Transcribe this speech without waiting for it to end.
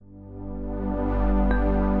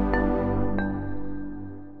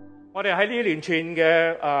我哋喺呢連串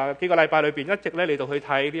嘅幾個禮拜裏邊，一直咧嚟到去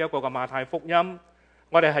睇呢一個嘅馬太福音。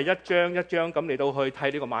我哋係一章一章咁嚟到去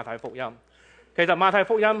睇呢個馬太福音。其實馬太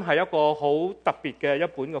福音係一個好特別嘅一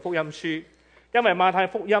本嘅福音書，因為馬太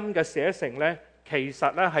福音嘅寫成咧，其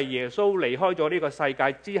實咧係耶穌離開咗呢個世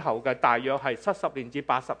界之後嘅大約係70年至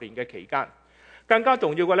80年嘅期間。更加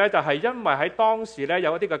重要嘅咧，就係因為喺當時咧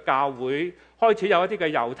有一啲嘅教會開始有一啲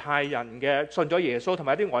嘅猶太人嘅信咗耶穌，同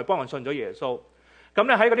埋一啲外邦人信咗耶穌。咁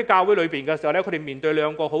咧喺嗰啲教會裏邊嘅時候咧，佢哋面對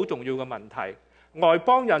兩個好重要嘅問題。外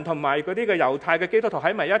邦人同埋嗰啲嘅猶太嘅基督徒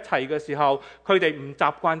喺埋一齊嘅時候，佢哋唔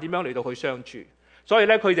習慣點樣嚟到去相處。所以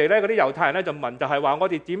咧，佢哋咧嗰啲猶太人咧就問，就係話我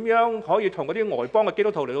哋點樣可以同嗰啲外邦嘅基督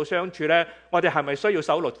徒嚟到相處咧？我哋係咪需要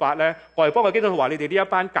守律法咧？外邦嘅基督徒話：你哋呢一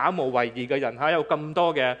班假冒為義嘅人嚇，有咁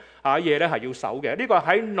多嘅嘢咧係要守嘅。呢個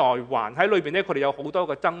喺內環喺裏邊咧，佢哋有好多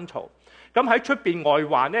嘅爭吵。咁喺出邊外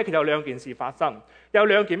環咧，其實有兩件事發生。有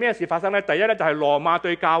兩件咩事發生咧？第一咧就係羅馬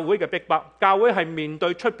對教會嘅逼迫，教會係面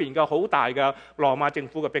對出邊嘅好大嘅羅馬政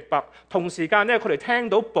府嘅逼迫。同時間咧，佢哋聽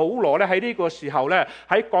到保羅咧喺呢個時候咧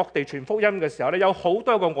喺各地傳福音嘅時候咧，有好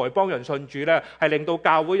多個外邦人信主咧，係令到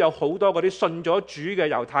教會有好多嗰啲信咗主嘅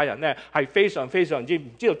猶太人咧係非常非常之唔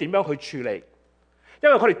知道點樣去處理，因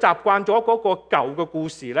為佢哋習慣咗嗰個舊嘅故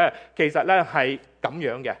事咧，其實咧係咁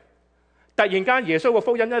樣嘅。突然間耶穌嘅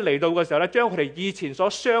福音一嚟到嘅時候咧，將佢哋以前所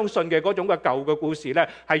相信嘅嗰種嘅舊嘅故事咧，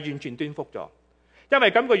係完全顛覆咗。因為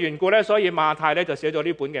咁嘅緣故咧，所以馬太咧就寫咗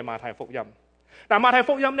呢本嘅馬太福音。但馬太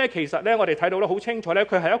福音咧，其實咧我哋睇到咧好清楚咧，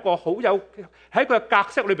佢係一個好有喺佢嘅格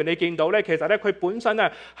式裏邊，你見到咧，其實咧佢本身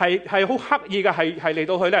咧係好刻意嘅，係嚟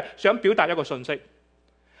到去咧想表達一個信息。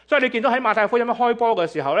所以你見到喺馬太福音一開波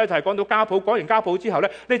嘅時候咧，就係講到家譜，講完家譜之後咧，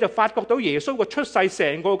你就發覺到耶穌個出世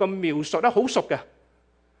成個嘅描述咧好熟嘅。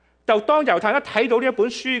就當猶太人一睇到呢一本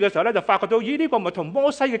書嘅時候咧，就發覺到咦，呢個咪同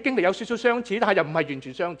摩西嘅經歷有少少相似，但係又唔係完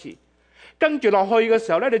全相似。跟住落去嘅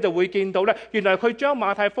時候咧，你就會見到咧，原來佢將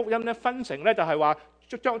馬太福音咧分成咧，就係話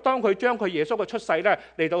當佢將佢耶穌嘅出世咧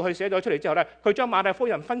嚟到去寫咗出嚟之後咧，佢將馬太福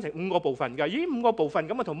音分成5個部分嘅。咦，5個部分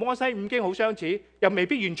咁啊，同摩西五經好相似，又未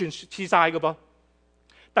必完全似晒嘅噃。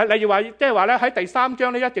但例如話，即係話咧喺第3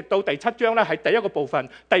章咧，一直到第7章咧係第一個部分，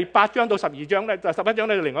第8章到12章咧就11章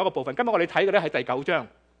咧另外一個部分。今日我哋睇嘅咧係第9章。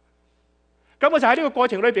咁我就喺呢個過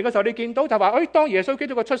程裏邊嘅時候，你見到就話，當耶穌基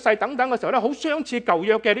督嘅出世等等嘅時候咧，好相似舊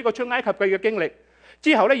約嘅呢個出埃及記嘅經歷。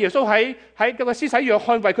之後咧，耶穌喺嗰個施洗約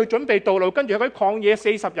翰為佢準備道路，跟住喺曠野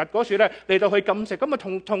40日嗰處咧嚟到去禁食。咁啊，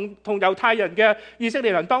同猶太人嘅以色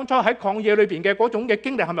列人當初喺曠野裏邊嘅嗰種嘅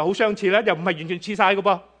經歷係咪好相似咧？又唔係完全似晒嘅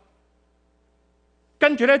噃。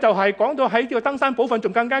跟住咧就係講到喺呢個登山寶訓，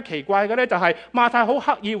仲更加奇怪嘅咧，就係馬太好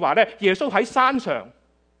刻意話咧，耶穌喺山上。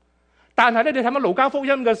但係咧，你睇下路加福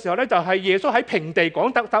音嘅時候咧，就係耶穌喺平地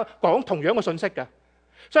講同樣嘅信息嘅，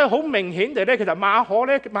所以好明顯地咧，其實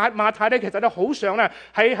馬太咧，其實咧好想咧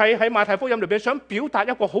喺馬太福音裏邊想表達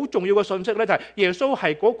一個好重要嘅信息咧，就係耶穌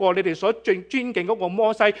係嗰個你哋所尊敬嗰個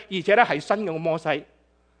摩西，而且咧係新嘅摩西。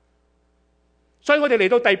所以我哋嚟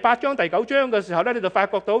到第8章、第9章嘅時候咧，你就發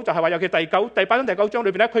覺到就係話，尤其第8章、第9章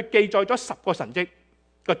裏邊咧，佢記載咗10個神蹟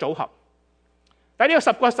嘅組合。但係呢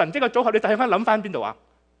個10個神蹟嘅組合，你睇翻諗翻邊度啊？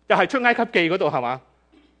又係出埃及記嗰度係嘛？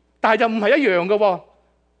但係又唔係一樣嘅喎。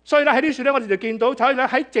所以咧喺呢處咧，我哋就見到，所以咧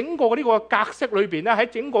喺整個呢個格式裏邊咧，喺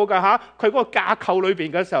整個嘅佢嗰個架構裏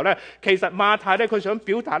邊嘅時候咧，其實馬太咧佢想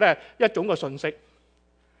表達咧一種嘅信息。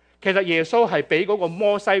其實耶穌係比嗰個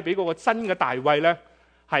摩西，比嗰個新嘅大衛咧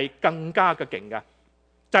係更加嘅勁嘅。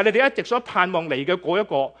就係你哋一直所盼望嚟嘅嗰一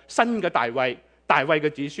個新嘅大衛嘅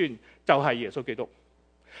子孫，就係耶穌基督。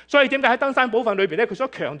所以點解喺登山寶訓裏邊咧，佢所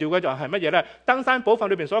強調嘅就係乜嘢咧？登山寶訓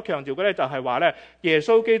裏邊所強調嘅咧，就係話咧，耶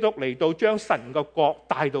穌基督嚟到將神嘅國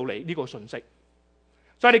帶到嚟呢個信息。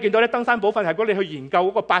所以你見到咧，登山寶訓係如果你去研究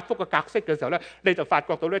嗰個8幅嘅格式嘅時候咧，你就發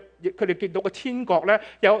覺到咧，佢哋見到個天國咧，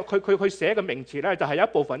有佢寫嘅名詞咧，就係有一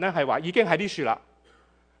部分咧係話已經喺呢處啦，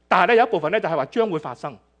但係咧有一部分咧就係話將會發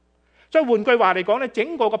生。所以換句話嚟講咧，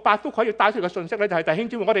整個嘅8幅可以帶出嘅信息咧，就係弟兄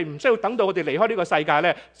姊妹，我哋唔需要等到我哋離開呢個世界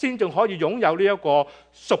咧，先至可以擁有呢一個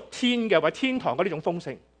屬天嘅或天堂嘅呢種豐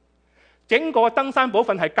盛。整個登山寶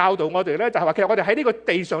訓係教導我哋咧，就係話其實我哋喺呢個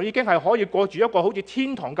地上已經係可以過住一個好似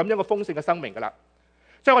天堂咁樣嘅豐盛嘅生命噶啦。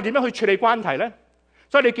所以我點樣去處理關係咧？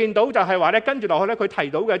所以你見到就係話咧，跟住落去咧，佢提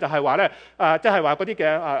到嘅就係話咧，即係話嗰啲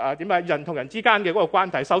嘅點啊，人同人之間嘅嗰個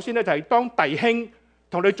關係。首先咧就係當弟兄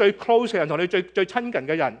同你最 close 嘅人，同你最親近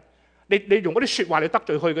嘅人。你用嗰啲説話嚟得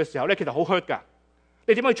罪佢嘅時候咧，其實好 hurt 㗎。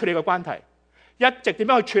你點樣去處理個關係？一直點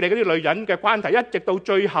樣去處理嗰啲女人嘅關係？一直到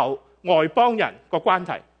最後外邦人個關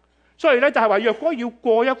係。所以咧就係話，若果要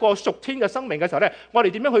過一個屬天嘅生命嘅時候咧，我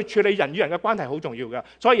哋點樣去處理人與人嘅關係好重要㗎。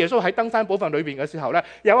所以耶穌喺登山寶訓裏邊嘅時候咧，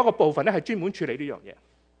有一個部分咧係專門處理呢樣嘢。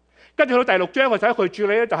跟住到第6章嘅時候，佢處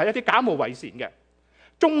理咧就係一啲假冒為善嘅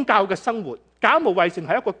宗教嘅生活。假冒為善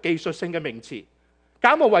係一個技術性嘅名詞。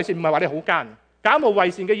假冒為善唔係話你好奸，假冒為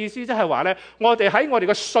善嘅意思即係話咧，我哋喺我哋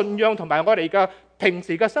嘅信仰同埋我哋嘅平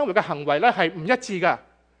時嘅生活嘅行為咧係唔一致㗎。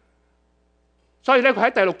所以咧，佢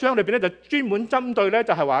喺第6章裏邊咧就專門針對咧，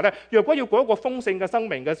就係話咧，若果要過一個豐盛嘅生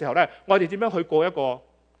命嘅時候咧，我哋點樣去過一個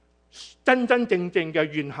真真正正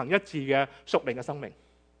嘅言行一致嘅屬靈嘅生命？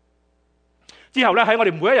之後咧，喺我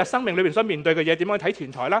哋每一日生命裏邊所面對嘅嘢，點樣睇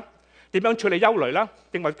錢財啦？點樣處理憂慮啦？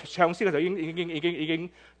正話唱詩嘅時候已經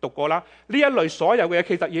讀過啦。呢一類所有嘅嘢，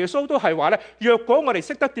其實耶穌都係話咧，若果我哋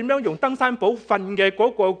識得點樣用登山寶訓嘅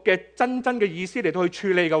嗰個嘅真嘅意思嚟到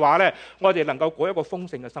去處理嘅話咧，我哋能夠過一個豐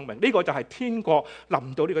盛嘅生命。呢個就係天國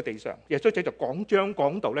臨到呢個地上。耶穌就講章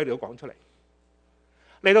講道咧，你都講出嚟。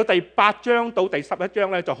嚟到第8章到第11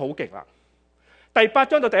章咧就好勁啦。第8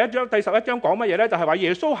章到第11章、第11章講乜嘢咧？就係話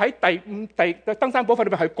耶穌喺第登山寶訓裏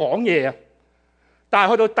邊係講嘢啊。但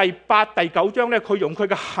係去到第8、第9章咧，佢用佢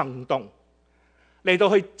嘅行動嚟到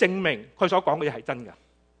去證明佢所講嘅嘢係真嘅。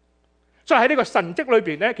所以喺呢個神蹟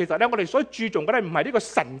裏邊咧，其實咧我哋所注重嘅咧唔係呢個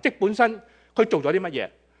神蹟本身佢做咗啲乜嘢，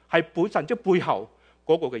係本神蹟背後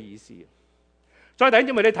嗰個嘅意思。所以弟兄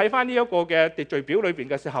姊妹，你睇翻呢一個嘅秩序表裏邊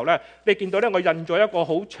嘅時候咧，你見到咧我印咗一個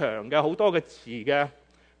好長嘅好多嘅詞嘅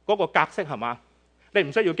嗰個格式係嘛？你唔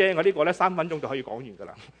需要驚，我呢個咧3分鐘就可以講完㗎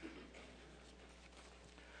啦。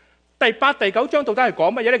第8、第9章到底係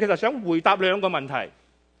講乜嘢咧？其實想回答2個問題。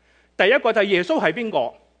第一個就係耶穌係邊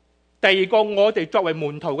個？第二個我哋作為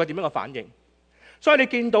門徒嘅點樣嘅反應？所以你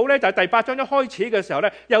見到咧就係第8章一開始嘅時候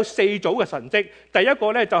咧，有4組嘅神蹟。第一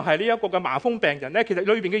個咧就係呢一個嘅麻風病人咧，其實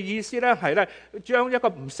裏邊嘅意思咧係咧將一個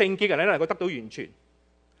唔聖潔嘅人咧能夠得到完全。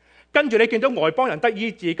跟住你見到外邦人得醫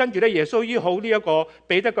治，跟住咧耶穌醫好呢一個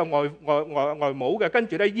彼得嘅外母嘅，跟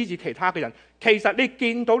住咧醫治其他嘅人。其實你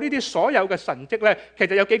見到呢啲所有嘅神蹟咧，其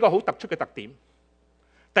實有幾個好突出嘅特點。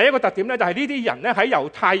第一個特點咧就係呢啲人咧喺猶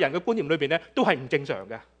太人嘅觀念裏邊咧都係唔正常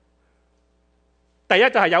嘅。第一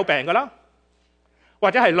就係有病㗎啦，或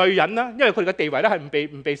者係女人啦，因為佢哋嘅地位咧係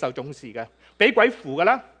唔被受重視嘅，俾鬼附㗎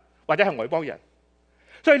啦，或者係外邦人。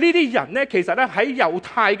所以呢啲人咧，其實咧喺猶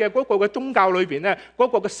太嘅嗰個嘅宗教裏邊咧，嗰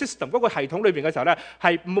個嘅 system 嗰個系統裏邊嘅時候咧，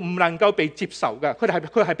係唔能夠被接受嘅。佢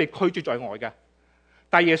係被拒絕在外嘅。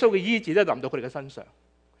但係耶穌嘅醫治咧臨到佢哋嘅身上。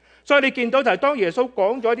所以你見到就係當耶穌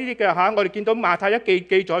講咗呢啲嘅嚇，我哋見到馬太記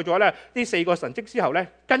載咗咧呢4個神蹟之後咧，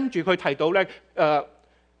跟住佢提到咧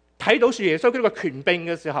睇到是耶穌呢個權柄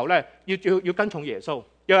嘅時候咧，要跟從耶穌。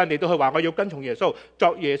有人嚟到去話我要跟從耶穌，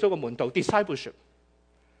作耶穌嘅門徒 discipleship。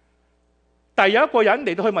但係有一個人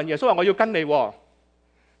嚟到去問耶穌話我要跟你，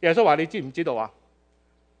耶穌話你知唔知道啊？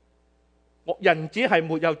人子係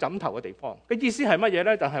沒有枕頭嘅地方。嘅意思係乜嘢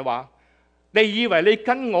咧？就係話你以為你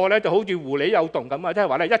跟我咧就好似狐狸有洞咁啊！即係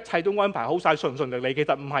話咧一切都安排好晒順順利利，其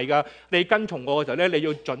實唔係噶。你跟從我嘅時候咧，你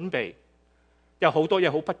要準備，有好多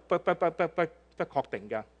嘢好不確定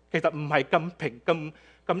嘅。其實唔係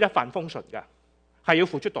咁一帆風順嘅，係要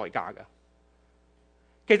付出代價嘅。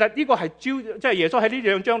其實呢個係即係耶穌喺呢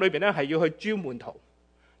2章裏邊咧，係要去招門徒，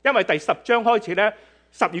因為第10章開始咧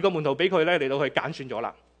，12個門徒俾佢咧嚟到去揀選咗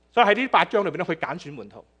啦。所以喺呢8章裏邊咧，佢揀選門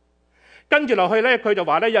徒。跟住落去咧，佢就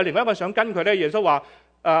話咧有另外一個想跟佢咧。耶穌話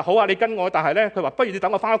好啊，你跟我，但係咧佢話不如你等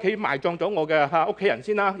我翻屋企埋葬咗我嘅屋企人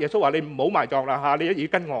先啦。耶穌話你唔好埋葬啦你一要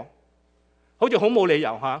跟我，好似好冇理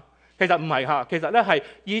由其實唔係嚇，其實咧係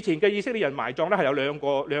以前嘅以色列人埋葬咧係有兩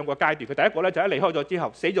個階段。佢第一個咧就一離開咗之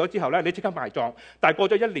後，死咗之後咧，你即刻埋葬。但係過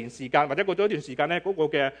咗1年時間或者過咗一段時間咧，嗰個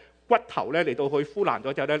嘅骨頭咧嚟到去枯爛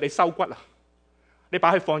咗之後咧，你收骨啊，你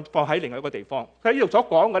把佢放喺另外一個地方。佢喺呢度所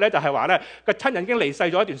講嘅咧就係話咧個親人已經離世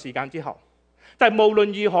咗一段時間之後，但係無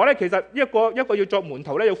論如何咧，其實一個要作門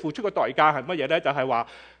徒咧要付出嘅代價係乜嘢咧？就係話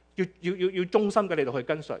要忠心嘅嚟到去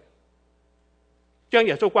跟隨，將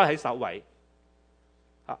耶穌歸喺首位。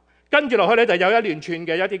跟住落去咧，就有一連串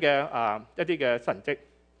嘅一啲嘅神蹟。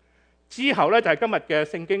之後咧就係今日嘅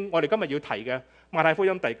聖經，我哋今日要提嘅馬太福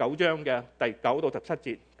音第9章嘅第9到17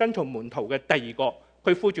節，跟從門徒嘅第2個，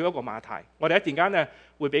佢呼召一個馬太。我哋一陣間咧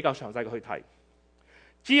會比較詳細嘅去睇。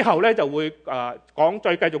之後咧就會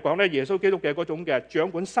再繼續講咧耶穌基督嘅嗰種嘅掌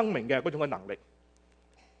管生命嘅嗰種嘅能力。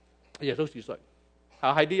耶穌是誰？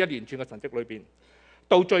喺呢一連串嘅神蹟裏邊，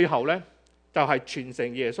到最後咧就係傳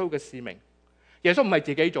承耶穌嘅使命。耶穌唔係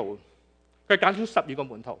自己做，佢揀選12個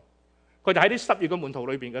門徒，佢就喺呢12個門徒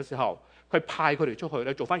裏邊嘅時候，佢派佢哋出去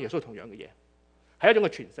咧做翻耶穌同樣嘅嘢，係一種嘅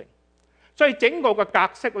傳承。所以整個嘅格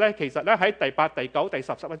式咧，其實咧喺第8、第9、第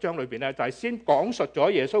10、11章裏邊咧，就係先講述咗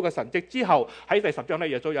耶穌嘅神蹟之後，喺第10章咧，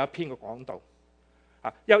耶穌有一篇嘅講道。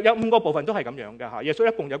有5個部分都係咁樣嘅。耶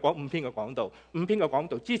穌一共有講5篇嘅講道，5篇嘅講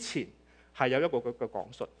道之前係有一個嘅講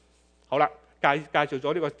述。好啦，介紹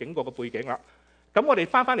咗呢個整個嘅背景啦。咁我哋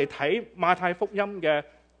翻嚟睇馬太福音嘅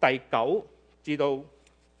第9至到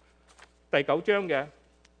第9章嘅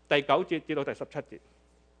第9節至到第17節。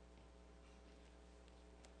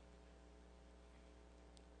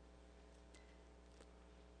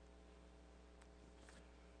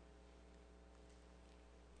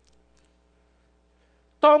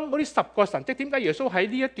當嗰啲10個神蹟，點解耶穌喺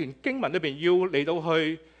呢一段經文裏邊要嚟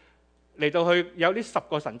到去有呢10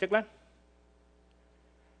個神蹟呢？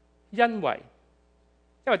因為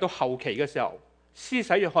到後期嘅時候，施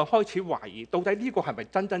洗約翰開始懷疑，到底呢個係咪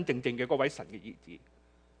真真正正嘅嗰位神嘅兒子？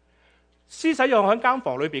施洗約翰喺間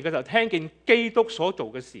房裏邊嘅時候，聽見基督所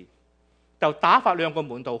做嘅事，就打發2個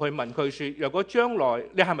門徒去問佢說：若果將來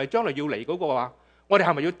你係咪將來要嚟嗰個啊？我哋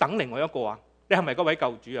係咪要等另外一個啊？你係咪嗰位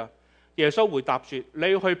救主啊？耶穌回答說：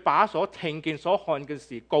你要去把所聽見所看嘅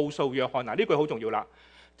事告訴約翰。嗱，呢句好重要啦，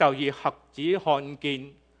就以瞎子看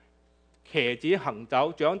見、瘸子行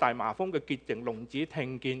走、長大麻風嘅潔淨、聾子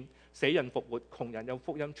聽見、死人復活、窮人有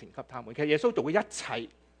福音傳給他們。其實耶穌做嘅一切，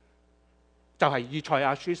就係以賽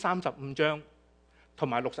亞書35章同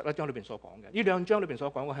埋61章裏邊所講嘅。呢2章裏邊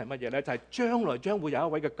所講嘅係乜嘢呢？就係將來將會有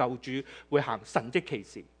一位嘅救主會行神蹟奇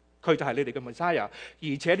事，佢就係你哋嘅彌賽亞，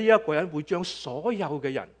而且呢一個人會將所有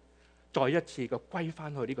嘅人再一次嘅歸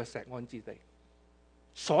翻去呢個錫安之地。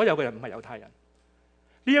所有嘅人唔係猶太人。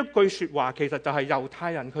呢一句說話其實就係猶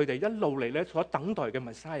太人佢哋一路嚟咧所等待嘅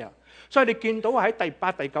彌賽亞。所以你見到喺第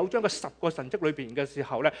8、第9章嘅10個神蹟裏邊嘅時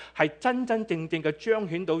候咧，係真真正正嘅彰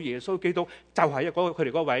顯到耶穌基督就係佢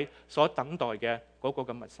哋嗰位所等待嘅嗰個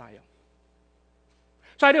嘅彌賽亞。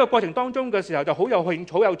所以喺呢個過程當中嘅時候就好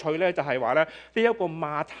有趣咧，就係話咧呢一個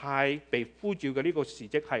馬太被呼召嘅呢個事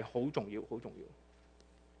蹟係好重要，好重要。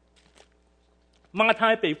馬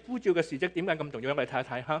太被呼召嘅事蹟點解咁重要？我哋睇一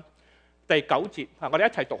睇嚇第9節，我哋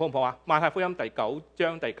一齊讀好唔好啊？馬太福音第9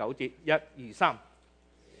章第9節，1、2、3。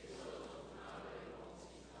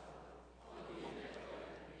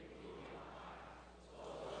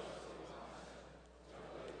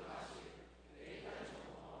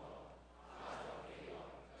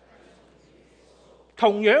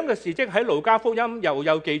同樣嘅事蹟喺路加福音又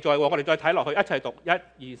有記載喎，我哋再睇落去，一齊讀1、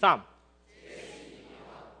2、3。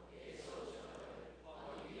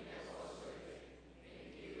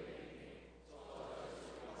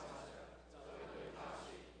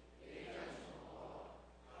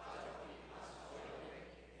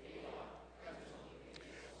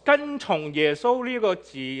跟從耶穌呢個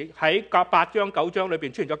字喺8章9章裏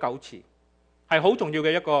邊出現咗9次，係好重要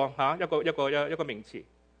嘅一個名詞。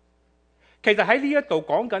其實喺呢一度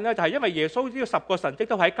講緊咧，就係因為耶穌呢個10個神蹟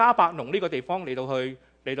都喺迦百農呢個地方嚟到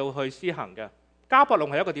去施行嘅。迦百農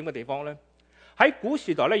係一個點嘅地方呢？喺古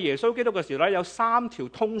時代咧，耶穌基督嘅時代咧，有3條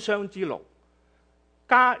通商之路。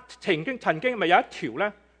曾經咪有一條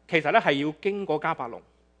咧，其實咧係要經過迦百農。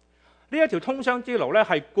呢一條通商之路咧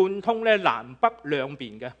係貫通咧南北兩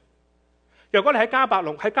邊嘅。若果你喺迦百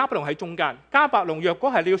農喺中間，迦百農若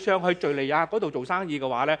果係你要上去敘利亞嗰度做生意嘅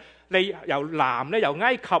話咧，你由南咧由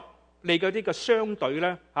埃及你嗰啲嘅商隊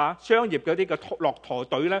咧商業嗰啲嘅駱駝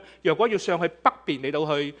隊咧，若果要上去北邊嚟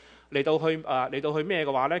到去咩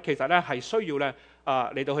嘅話咧，其實咧係需要咧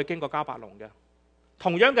嚟到去經過迦百農嘅。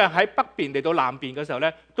同樣嘅喺北邊嚟到南邊嘅時候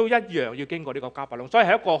咧，都一樣要經過呢個迦百農，所以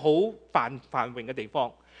係一個好繁榮嘅地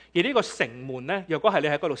方。而呢個城門咧，若果係你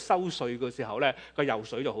喺嗰度收稅嘅時候咧，個油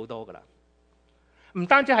水就好多噶啦。唔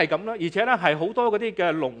單止係咁啦，而且咧係好多嗰啲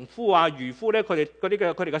嘅農夫啊、漁夫咧，佢哋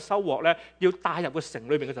嘅收穫咧，要帶入個城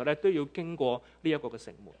裏邊嘅時候咧，都要經過呢一個嘅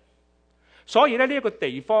城門。所以咧呢一個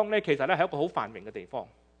地方咧，其實咧係一個好繁榮嘅地方。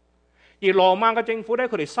而羅馬嘅政府咧，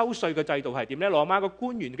佢哋收稅嘅制度係點咧？羅馬嘅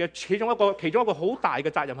官員嘅其中一個好大嘅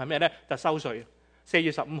責任係咩咧？就收稅。4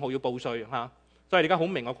月15號要報稅嚇。所以你而家好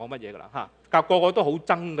明我講乜嘢㗎啦嚇，個個都好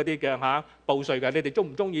憎嗰啲嘅報稅嘅。你哋中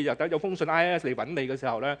唔中意？有封信 IS 嚟揾你嘅時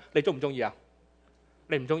候咧，你中唔中意啊？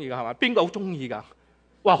你唔中意㗎係嘛？邊個好中意㗎？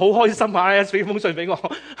哇，好開心啊！IS 俾封信俾我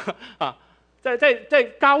即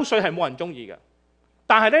係交稅係冇人中意嘅。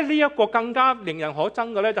但係咧呢一個更加令人可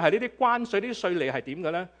憎嘅咧，就係呢啲關稅、啲稅吏係點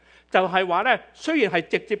嘅咧？就係話咧，雖然係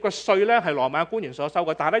直接嘅稅咧係羅馬官員所收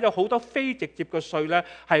嘅，但係咧有好多非直接嘅稅咧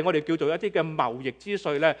係我哋叫做一啲嘅貿易之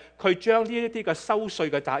稅咧，佢將呢一啲嘅收稅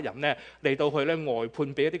嘅責任咧嚟到去咧外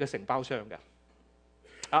判俾一啲嘅承包商嘅。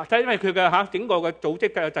就因為佢嘅整個嘅組織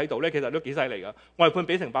嘅制度咧，其實都幾犀利㗎。外判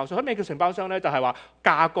俾承包商，咩叫承包商咧？就係話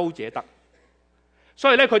價高者得。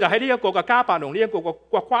所以咧，佢就喺呢一個嘅迦百農呢一個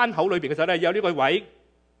個關口裏邊嘅時候咧，有呢個位，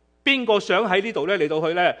邊個想喺呢度咧嚟到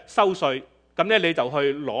去咧收稅，咁咧你就去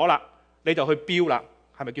攞啦，你就去標啦，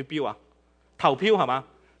係咪叫標啊？投標係嘛？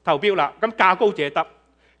投標啦，咁價高者得。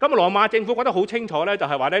咁羅馬政府講得好清楚咧，就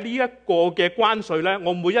係話咧呢一個嘅關稅咧，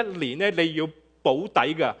我每一年咧你要保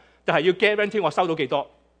底㗎，就係要 guarantee 我收到幾多，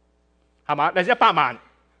係嘛？例如100萬，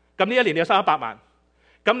咁呢一年你要收100萬，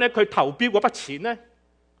咁咧佢投標嗰筆錢咧，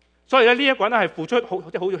所以咧呢一個人咧係付出好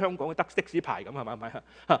似香港嘅的士牌咁，係咪？係咪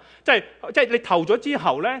啊？即係你投咗之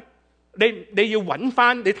後咧，你要揾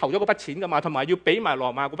翻你投咗嗰筆錢㗎嘛，同埋要俾埋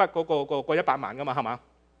羅馬嗰100萬㗎嘛，係嘛？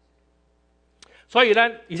所以咧，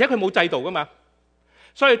而且佢冇制度㗎嘛。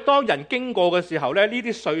所以當人經過嘅時候咧，呢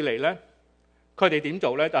啲稅吏咧，佢哋點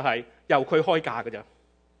做咧？就係由佢開價嘅啫。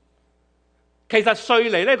其實稅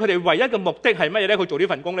吏咧，佢哋唯一嘅目的係乜嘢咧？佢做呢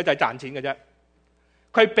份工咧就係賺錢嘅啫。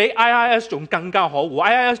佢比 IRS 仲更加可惡。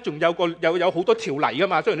IRS 仲有好多條例噶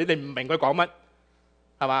嘛，雖然你哋唔明佢講乜，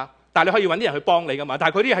係嘛？但係你可以揾啲人去幫你噶嘛。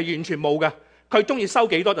但係佢啲係完全冇嘅，佢中意收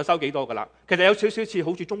幾多就收幾多噶啦。其實有少少似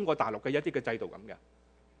好似中國大陸嘅一啲嘅制度咁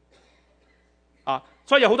嘅。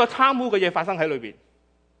所以有好多貪污嘅嘢發生喺裏邊。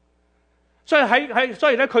所以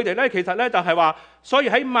咧，佢哋咧其實咧就係話，所以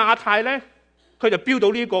喺馬太咧，佢就標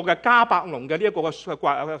到呢個嘅加百農嘅呢一個嘅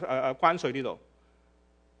關稅呢度。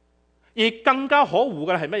而更加可惡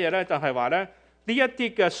嘅係乜嘢咧？就係話咧，呢一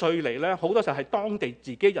啲嘅稅吏咧，好多時候係當地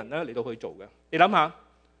自己人咧嚟到去做嘅。你諗下，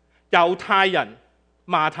猶太人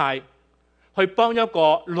馬太去幫一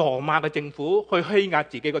個羅馬嘅政府去欺壓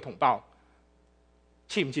自己嘅同胞，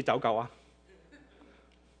似唔似走狗啊？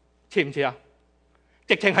似唔似啊？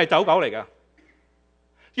直情係走狗嚟㗎。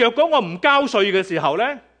若果我唔交稅嘅時候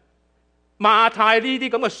咧，馬太呢啲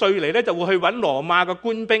咁嘅稅吏咧就會去揾羅馬嘅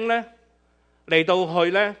官兵咧嚟到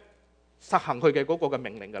去咧實行佢嘅嗰個嘅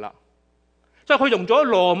命令㗎啦。所以佢用咗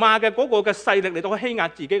羅馬嘅嗰個嘅勢力嚟到去欺壓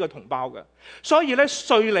自己嘅同胞嘅。所以咧，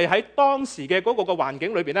稅吏喺當時嘅嗰個嘅環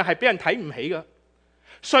境裏邊咧係俾人睇唔起㗎。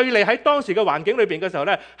稅吏喺當時嘅環境裏邊嘅時候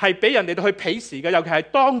咧係俾人哋到去鄙視嘅，尤其係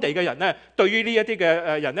當地嘅人咧對於呢一啲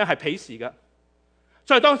嘅人咧係鄙視嘅。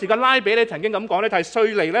所以當時嘅拉比咧曾經咁講咧，就係稅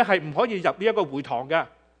吏咧係唔可以入呢一個會堂嘅，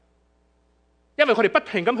因為佢哋不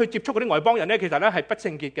停咁去接觸嗰啲外邦人咧，其實咧係不聖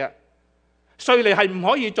潔嘅。稅吏係唔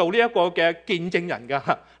可以做呢一個嘅見證人㗎，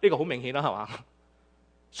呢個好明顯啦，係嘛？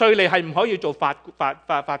稅吏係唔可以做法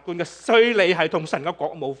官嘅，稅吏係同神嘅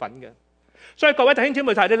國冇份嘅。所以各位弟兄姊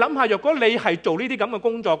妹，就係你諗下，若果你係做呢啲咁嘅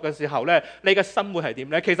工作嘅時候咧，你嘅生活係點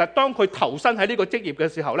咧？其實當佢投身喺呢個職業嘅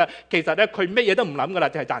時候咧，其實咧佢乜嘢都唔諗㗎啦，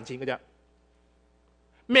就係賺錢嘅啫。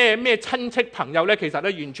咩親戚朋友咧，其實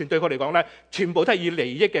咧完全對佢嚟講咧，全部都係以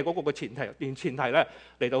利益嘅嗰個嘅前提咧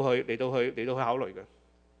嚟到去考慮嘅。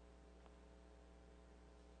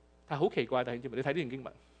但係好奇怪，弟兄姊妹，你睇呢段經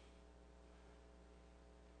文，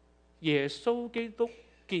耶穌基督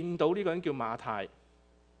見到呢個人叫馬太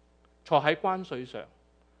坐喺關稅上，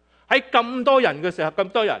喺咁多人嘅時候，咁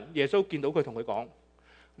多人，耶穌見到佢同佢講：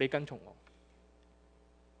你跟從我。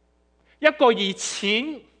一個以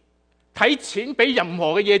錢睇錢比任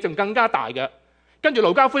何嘅嘢仲更加大嘅。跟住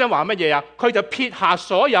路加福音話乜嘢啊？佢就撇下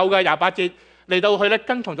所有嘅28節嚟到去咧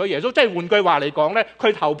跟從咗耶穌。即係換句話嚟講咧，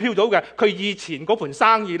佢投票到嘅，佢以前嗰盤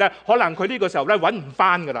生意咧，可能佢呢個時候咧揾唔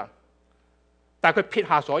翻噶啦。但係佢撇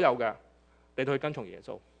下所有嘅嚟到去跟從耶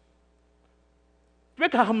穌。點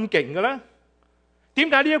解佢咁勁嘅咧？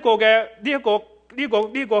點解呢一個嘅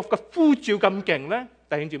呼召咁勁咧？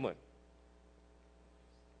弟兄姊妹，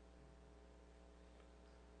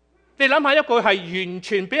你諗下，一個係完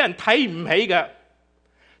全俾人睇唔起嘅，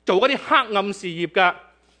做嗰啲黑暗事業嘅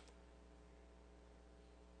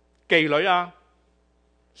妓女啊、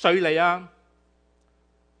稅吏啊，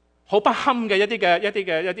好不堪嘅一啲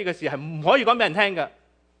嘅事，係唔可以講俾人聽嘅。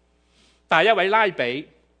但係一位拉比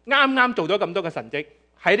啱啱做咗咁多嘅神蹟，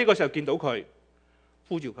喺呢個時候見到佢，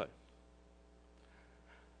呼召佢，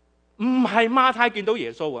唔係馬太見到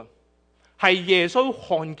耶穌啊，係耶穌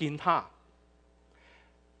看見他。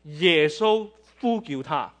耶穌呼叫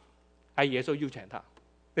他，係耶穌邀請他，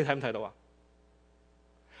你睇唔睇到啊？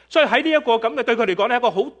所以喺呢一個咁嘅對佢嚟講咧，係一個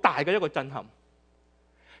好大嘅一個震撼。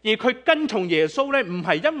而佢跟從耶穌咧，唔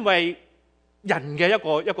係因為人嘅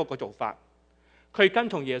一個做法，佢跟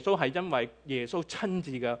從耶穌係因為耶穌親自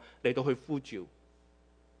嘅嚟到去呼召，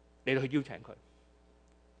嚟到去邀請佢。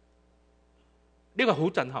呢個好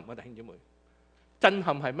震撼嘅，弟兄姊妹。震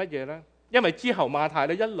撼係乜嘢咧？因為之後馬太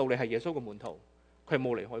咧一路嚟係耶穌嘅門徒。佢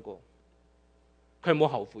冇離開過，佢冇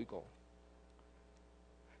後悔過。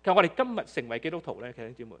其實我哋今日成為基督徒咧，弟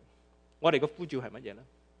兄姊妹，我哋嘅呼召係乜嘢咧？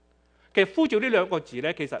其實呼召呢兩個字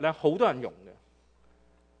咧，其實咧好多人用嘅，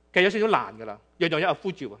其實有少少難噶啦。樣樣有呼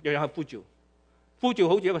召，樣樣係呼召，呼召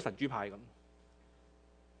好似一個神主牌咁。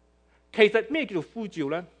其實咩叫做呼召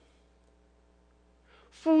咧？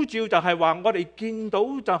呼召就係話我哋見到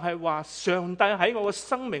就係話上帝喺我嘅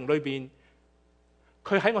生命裏邊。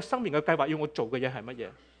佢喺我生命嘅計劃要我做嘅嘢係乜嘢？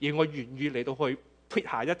而我願意嚟到去撇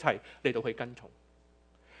下一切嚟到去跟從。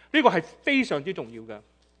呢個係非常之重要嘅，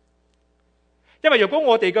因為如果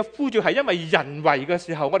我哋嘅呼召係因為人為嘅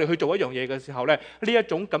時候，我哋去做一樣嘢嘅時候咧，呢一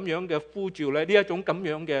種咁樣嘅呼召咧，呢一種咁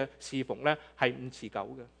樣嘅侍奉咧，係唔持久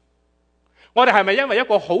嘅。我哋係咪因為一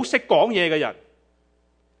個好識講嘢嘅人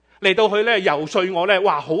嚟到去咧游說我咧？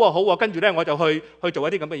哇，好啊好啊，跟住咧我就去做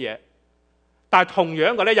一啲咁嘅嘢。但係同樣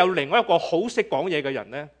嘅咧，有另外一個好識講嘢嘅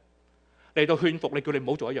人咧嚟到勸服你，叫你唔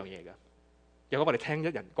好做一樣嘢嘅。如果我哋聽一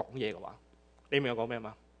人講嘢嘅話，你明我講咩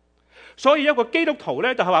嘛？所以一個基督徒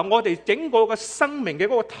咧，就係話我哋整個嘅生命嘅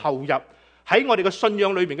嗰個投入喺我哋嘅信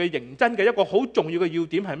仰裏面嘅認真嘅一個好重要嘅要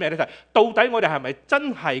點係咩咧？就係到底我哋係咪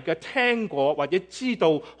真係嘅聽過或者知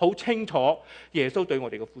道好清楚耶穌對我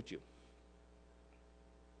哋嘅呼召？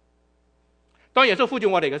當耶穌呼召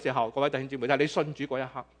我哋嘅時候，各位弟兄姊妹，就係你信主嗰一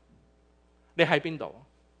刻，你喺邊度？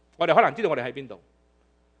我哋可能知道我哋喺邊度。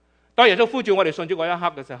當耶穌呼召我哋信主嗰一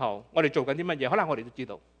刻嘅時候，我哋做緊啲乜嘢？可能我哋都知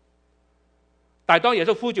道。但係當耶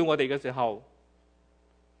穌呼召我哋嘅時候，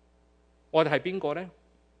我哋係邊個呢？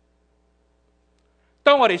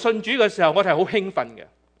當我哋信主嘅時候，我哋係好興奮嘅。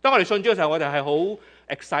當我哋信主嘅時候，我哋係好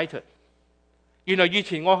excited。原來以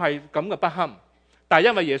前我係咁嘅不堪，但係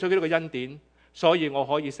因為耶穌基督嘅恩典，所以我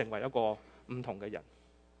可以成為一個唔同嘅人。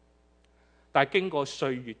但係經過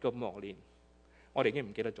歲月嘅磨練，我哋已經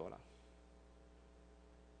唔記得咗啦。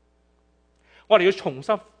我哋要重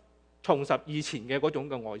拾以前嘅嗰種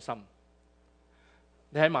嘅愛心。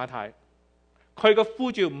你喺馬太，佢嘅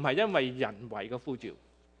呼召唔係因為人為嘅呼召，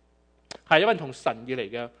係因為同神而嚟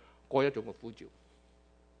嘅嗰一種嘅呼召。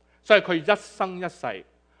所以佢一生一世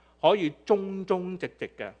可以忠忠直直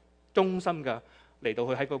嘅、忠心嘅嚟到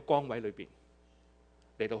去喺個崗位裏邊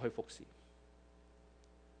嚟到去服侍。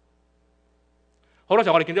好多時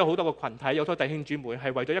候我哋見到好多個群體，有好多弟兄姊妹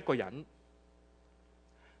係為咗一個人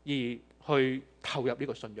而去投入呢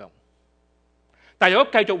個信仰。但係如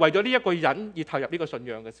果繼續為咗呢一個人而投入呢個信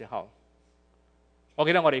仰嘅時候，我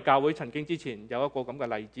記得我哋教會曾經之前有一個咁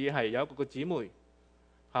嘅例子，係有一個姊妹，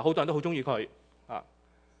好多人都好中意佢，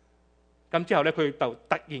咁之後咧佢就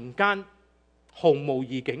突然間毫無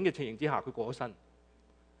預警嘅情形之下，佢過咗身。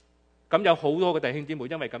咁有好多嘅弟兄姊妹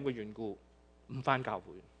因為咁嘅緣故唔返教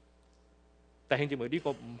會。弟兄姊妹，呢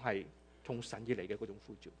個唔係從神而嚟嘅嗰種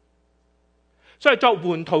呼召。所以作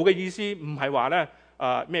門徒嘅意思唔係話咧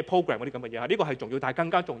咩 program 嗰啲咁嘅嘢，呢個係重要，但係更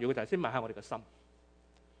加重要嘅就係先問下我哋嘅心。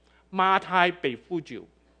馬太被呼召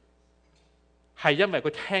係因為佢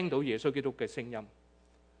聽到耶穌基督嘅聲音，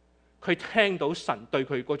佢聽到神對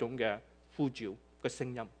佢嗰種嘅呼召嘅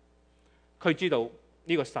聲音，佢知道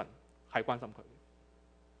呢個神係關心佢。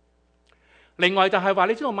另外就係話，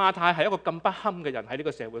你知道馬太係一個咁不堪嘅人喺呢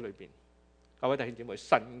個社會裏邊，各位弟兄姊妹，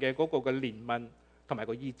神嘅嗰個嘅憐憫同埋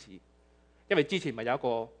個醫治，因為之前咪有一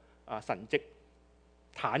個神蹟，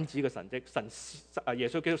癱子嘅神蹟，耶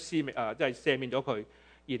穌基督即係赦免咗佢，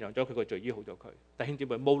原諒咗佢個罪，醫好咗佢。弟兄姊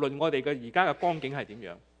妹，無論我哋嘅而家嘅光景係點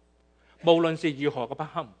樣，無論是如何嘅不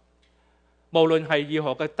堪，無論係如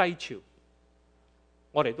何嘅低潮，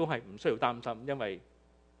我哋都係唔需要擔心，因為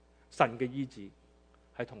神嘅醫治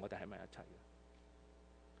係同我哋喺埋一齊嘅。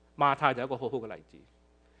馬太就係一個好好嘅例子，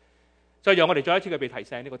所以讓我哋再一次嘅被提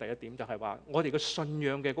醒，呢個第一點就係話，我哋嘅信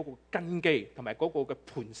仰嘅嗰個根基同埋嗰個嘅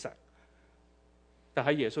磐石，就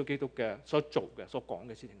喺耶穌基督嘅所做嘅、所講嘅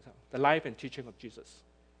事情上。The life and teaching of Jesus。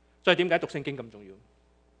所以點解讀聖經咁重要？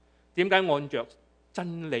點解按着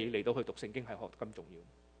真理嚟到去讀聖經係咁重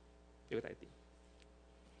要？呢個第一點。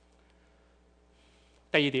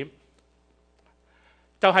第二點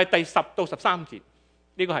就係第10到13節，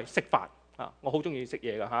呢個係食飯啊！我好中意食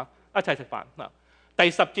嘢噶嚇，一齊食飯啊！第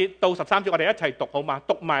10節到13節，我哋一齊讀好嘛？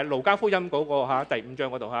讀埋路加福音嗰個第5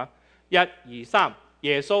章嗰度嚇，1、2、3，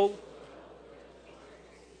耶穌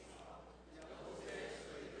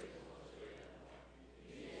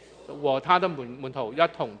和他的門徒一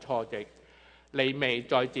同坐席，利未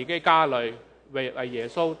在自己家裏為耶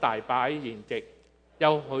穌大擺筵席，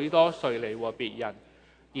有許多稅吏和別人，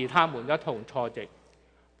而他們一同坐席。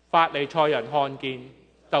法利賽人看見，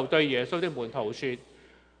就對耶穌的門徒說：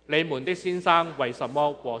你們的先生為什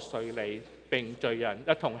麼和稅吏並罪人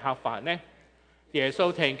一同吃飯呢？耶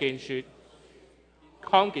穌聽見說：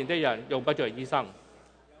康健的人用不着醫生，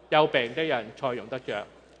有病的人才用得着。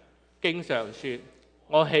經常說：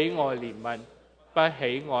我喜愛憐憫，不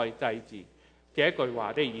喜愛祭祀。這句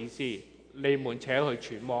話的意思，你們且去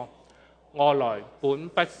揣摩。我來本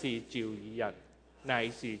不是召義人，乃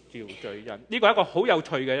是召罪人。呢個係一個好有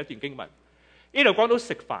趣嘅一段經文。呢度講到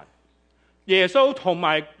食飯，耶穌同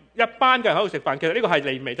埋一班嘅人喺度食飯。其實呢個係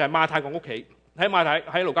利未，就係馬太個屋企，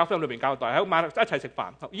喺路加福音裏邊交代，喺馬太一齊食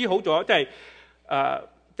飯，醫好咗，即係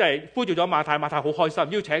即係呼召咗馬太，馬太好開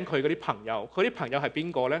心，邀請佢嗰啲朋友。佢啲朋友係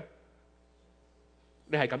邊個咧？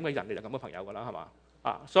你係咁嘅人，你就咁嘅朋友噶啦，係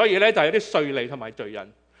嘛？所以咧就係有啲稅吏同埋罪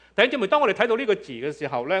人。弟兄姊妹，當我哋睇到呢個字嘅時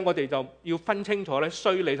候咧，我哋就要分清楚咧，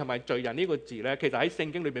稅吏同埋罪人呢個字咧，其實喺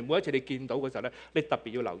聖經裏邊每一次你見到嘅時候咧，你特別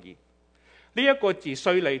要留意呢一個字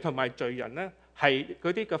稅吏同埋罪人咧，係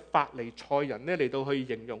嗰啲嘅法利賽人咧嚟到去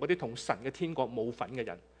形容嗰啲同神嘅天國冇份嘅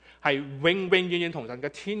人，係永永遠遠同神嘅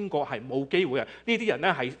天國係冇機會嘅。呢啲人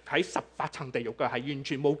咧係喺18層地獄嘅，係完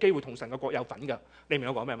全冇機會同神嘅國有份嘅。你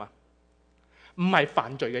明我講咩嘛？唔係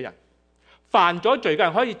犯罪嘅人。犯咗罪嘅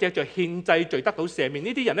人可以藉着獻祭罪得到赦免，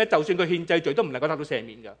呢啲人咧就算佢獻祭罪都唔能夠得到赦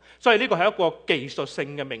免嘅，所以呢個係一個技術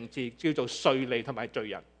性嘅名字，叫做稅吏同埋罪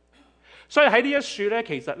人。所以喺呢一處咧，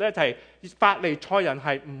其實咧就係法利賽人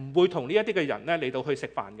係唔會同呢一啲嘅人咧嚟到去食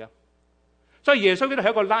飯嘅。所以耶穌基督係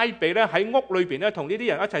一個拉比咧，喺屋裏邊咧同呢啲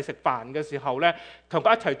人一齊食飯嘅時候咧，同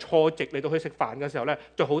佢一齊坐席嚟到去食飯嘅時候咧，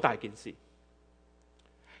就好大件事。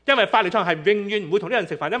因為法利賽人係永遠唔會同啲人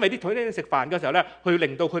食飯，因為同啲人食飯嘅時候咧，去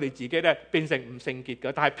令到佢哋自己咧變成唔聖潔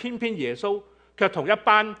嘅。但係偏偏耶穌卻同一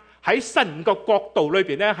班喺神個國度裏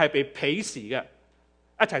邊咧係被鄙視嘅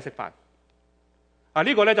一齊食飯。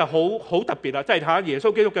呢個咧就好特別啦，即係睇下耶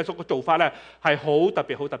穌基督嘅做法咧係好特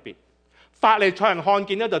別，好特別。法利賽人看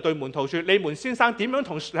見咧就對門徒説：你們先生點樣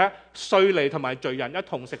同稅吏同埋罪人一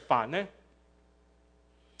同食飯呢？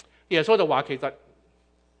耶穌就話：其實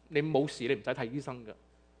你冇事，你唔使睇醫生嘅。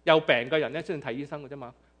有病嘅人咧先至睇醫生嘅啫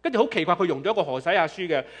嘛。跟住好奇怪，佢用咗一個何西阿書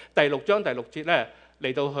嘅第6章第6節咧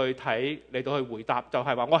嚟到去睇，嚟到去回答，就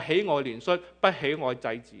係話：我喜愛憐恤，不喜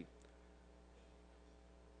愛祭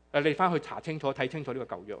祀。你翻去查清楚，睇清楚呢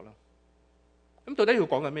個舊約啦。咁到底要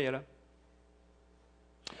講緊咩嘢咧？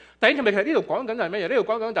第一，其實呢度講緊就係咩嘢？呢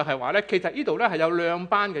度講緊就係話咧，其實呢度咧係有兩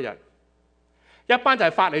班嘅人，一班就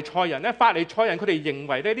係法利賽人咧。法利賽人佢哋認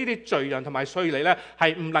為咧呢啲罪人同埋稅吏咧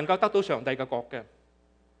係唔能夠得到上帝嘅國嘅。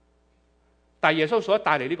但係耶穌所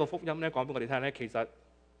帶嚟呢個福音咧，講俾我哋聽咧，其實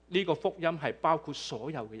呢個福音係包括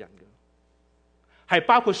所有嘅人嘅，係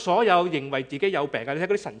包括所有認為自己有病嘅。你睇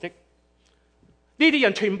嗰啲神蹟，呢啲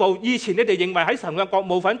人全部以前你哋認為喺神嘅國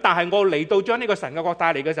冇份，但係我嚟到將呢個神嘅國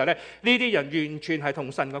帶嚟嘅時候咧，呢啲人完全係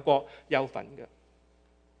同神嘅國有份嘅，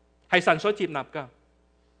係神所接納㗎。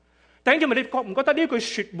弟兄姊妹，你覺唔覺得呢句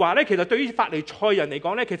説話咧，其實對於法利賽人嚟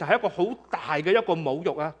講咧，其實係一個好大嘅一個侮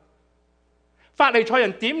辱啊！法利賽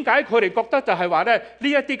人點解佢哋覺得就係話咧，呢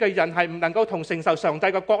一啲嘅人係唔能夠同承受上帝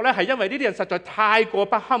嘅國咧？係因為呢啲人實在太過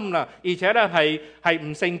不堪啦，而且咧係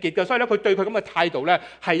唔聖潔嘅，所以咧佢對佢咁嘅態度咧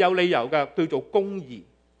係有理由嘅，叫做公義。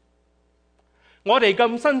我哋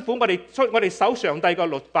咁辛苦，我哋守上帝嘅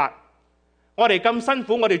律法，我哋咁辛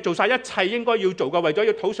苦，我哋做晒一切應該要做嘅，為咗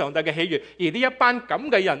要討上帝嘅喜悅。而呢一班咁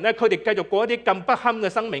嘅人咧，佢哋繼續過一啲咁不堪嘅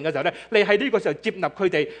生命嘅時候咧，你喺呢個時候接納佢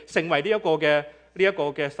哋成為呢一個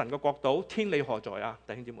嘅神嘅國度，天理何在啊？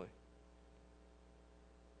弟兄姊妹，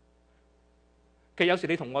其實有時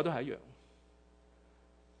你同我都係一樣。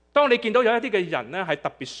當你見到有一啲嘅人咧係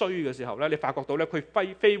特別衰嘅時候咧，你發覺到咧佢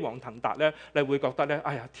飛黃騰達咧，你會覺得咧，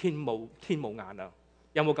哎呀，天冇眼啊！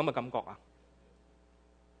有冇咁嘅感覺啊？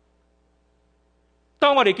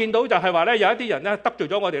當我哋見到就係話咧，有一啲人咧得罪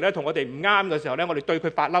咗我哋咧，同我哋唔啱嘅時候咧，我哋對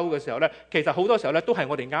佢發嬲嘅時候咧，其實好多時候咧都係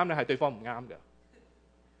我哋啱咧，係對方唔啱嘅。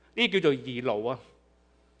呢叫做義怒啊，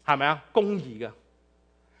係咪啊？公義嘅。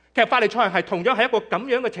其實法利賽人係同樣係一個咁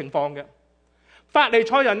樣嘅情況嘅。法利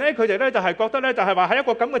賽人咧，佢哋咧就係覺得咧，就係話喺一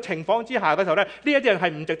個咁嘅情況之下嘅時候咧，呢一啲人係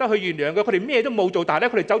唔值得去原諒嘅。佢哋咩都冇做，但係咧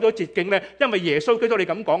佢哋走咗捷徑咧，因為耶穌基督你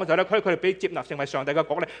咁講嘅時候咧，佢哋俾接納成為上帝嘅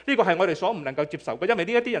國咧，呢個係我哋所唔能夠接受嘅，因為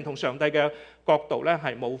呢一啲人同上帝嘅國度咧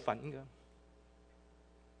係冇份嘅。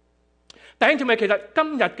弟兄姊妹，其實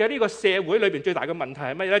今日嘅呢個社會裏邊最大嘅問題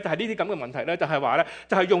係乜嘢咧？就係呢啲咁嘅問題咧，就係話咧，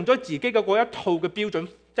就係用咗自己嘅嗰一套嘅標準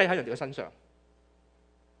擠喺人哋嘅身上。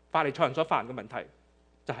法利賽人所犯嘅問題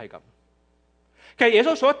就係咁。其實耶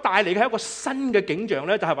穌所帶嚟嘅係一個新嘅景象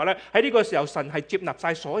咧，就係話咧，喺呢個時候神係接納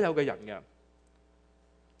晒所有嘅人嘅，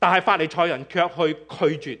但係法利賽人卻去拒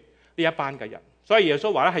絕呢一班嘅人。所以耶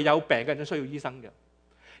穌話咧，係有病嘅人需要醫生嘅。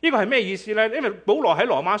呢個係咩意思咧？因為保羅喺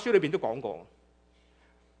羅馬書裏邊都講過。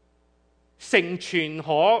成全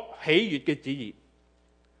可喜悅嘅旨意。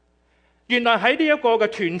原來喺呢一個嘅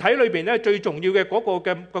團體裏邊咧，最重要嘅嗰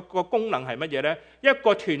個功能係乜嘢咧？一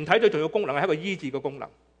個團體最重要嘅功能係一個醫治嘅功能。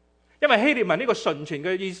因為希臘文呢個純全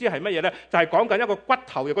嘅意思係乜嘢咧？就係講緊一個骨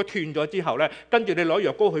頭如果斷咗之後咧，跟住你攞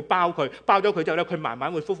藥膏去包佢，包咗佢之後咧，佢慢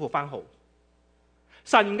慢會恢復翻好。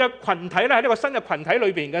神嘅群體咧，喺呢個新嘅群體裏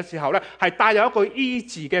邊嘅時候咧，係帶有一個醫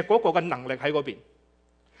治嘅嗰個嘅能力喺嗰邊。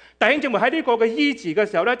弟兄姊妹，喺呢個嘅醫治嘅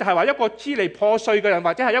時候咧，就係話一個支離破碎嘅人，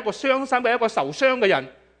或者係一個傷心嘅一個受傷嘅人，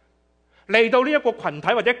嚟到呢一個群體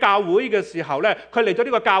或者教會嘅時候咧，佢嚟到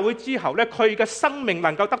呢個教會之後咧，佢嘅生命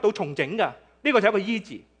能夠得到重整㗎，呢個就係一個醫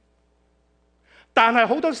治。但係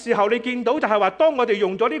好多時候你見到就係話，當我哋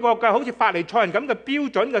用咗呢個嘅好似法利賽人咁嘅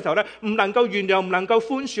標準嘅時候咧，唔能夠原諒，唔能夠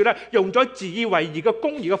寬恕咧，用咗自以為義嘅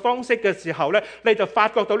公義嘅方式嘅時候咧，你就發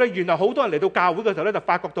覺到咧，原來好多人嚟到教會嘅時候咧，就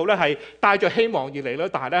發覺到咧係帶著希望而嚟咯，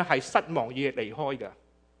但係咧係失望而離開嘅。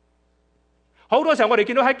好多時候我哋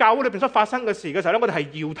見到喺教會裏邊所發生嘅事嘅時候咧，我哋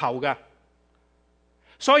係搖頭嘅。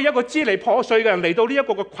所以一個支離破碎嘅人嚟到呢一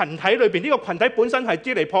個嘅羣體裏邊，呢個群體本身係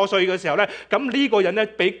支離破碎嘅時候咧，咁呢個人咧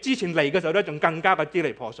比之前嚟嘅時候咧仲更加嘅支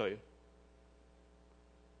離破碎。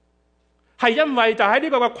係因為就喺呢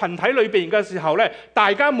個嘅羣體裏邊嘅時候咧，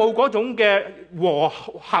大家冇嗰種嘅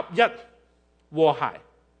合一和諧，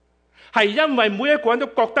係因為每一個人都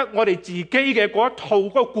覺得我哋自己嘅嗰一套嗰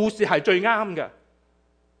個故事係最啱嘅。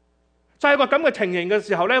就係個咁嘅情形嘅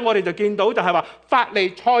時候咧，我哋就見到就係話法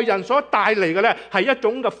利賽人所帶嚟嘅咧係一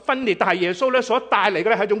種嘅分裂，但係耶穌咧所帶嚟嘅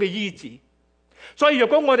咧係一種嘅醫治。所以若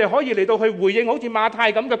果我哋可以嚟到去回應好似馬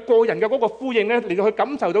太咁嘅個人嘅嗰個呼應咧，嚟到去感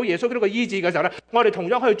受到耶穌呢個醫治嘅時候咧，我哋同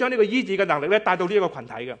樣可以將呢個醫治嘅能力咧帶到呢一個群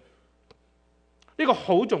體嘅。呢個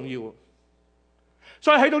好重要。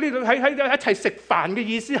所以喺到呢度喺一齊食飯嘅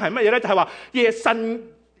意思係乜嘢咧？就係話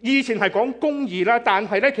神以前係講公義啦，但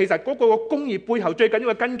係咧其實嗰個公義背後最緊要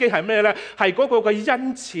嘅根基係咩咧？係嗰個嘅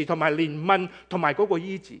恩慈同埋憐憫同埋嗰個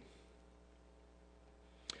醫治。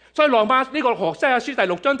所以羅馬呢個何西阿書第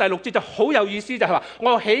6章第6節就好有意思，就係話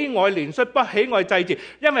我喜愛憐恤，不喜愛祭祀。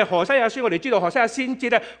因為何西阿書我哋知道何西阿先知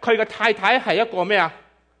咧，佢嘅太太係一個咩啊？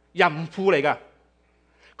淫婦嚟㗎。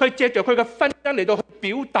佢藉著佢嘅婚姻嚟到去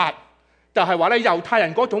表達，就係話咧猶太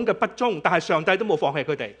人嗰種嘅不忠，但係上帝都冇放棄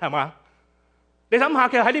佢哋，係嘛？你諗下，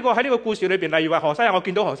其實喺呢個故事裏邊，例如話何西阿，我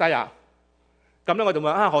見到何西阿，咁咧我就問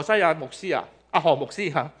啊何西阿牧師啊，何牧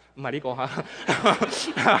師嚇，唔係呢個嚇，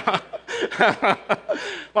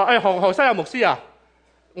話何西阿牧師啊，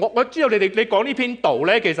我知道你講呢篇道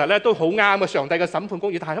咧，其實咧都好啱嘅，上帝嘅審判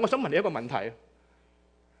公義。但係我想問你一個問題，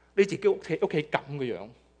你自己屋企咁嘅樣，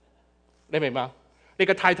你明嘛？你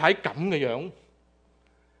嘅太太咁嘅樣，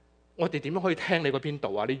我哋點樣可以聽你嗰篇道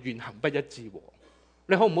啊？你言行不一致喎。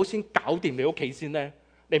你好唔好先搞掂你屋企先咧？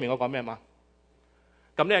你明我講咩嘛？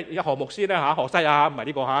咁咧何牧師咧何西阿唔係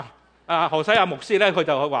呢個何西阿牧師咧，佢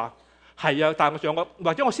就話係啊，但係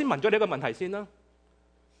或者我先問咗你一個問題先啦，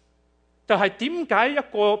就係點解一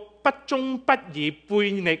個不忠不義、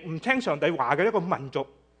背逆唔聽上帝話嘅一個民族，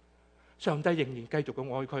上帝仍然繼續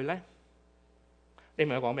嘅愛佢咧？你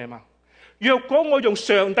明我講咩嘛？若果我用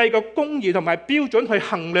上帝嘅公義同埋標準去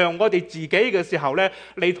衡量我哋自己嘅時候咧，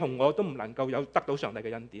你同我都唔能夠有得到上帝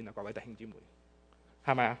嘅恩典啊！各位弟兄姊妹，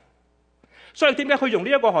係咪啊？所以點解佢用呢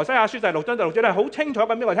一個何西阿書第6章第6節咧，好清楚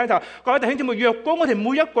咁俾我聽就係，各位弟兄姊妹，若果我哋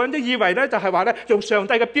每一個人都以為咧，就係話咧，用上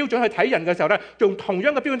帝嘅標準去睇人嘅時候咧，用同樣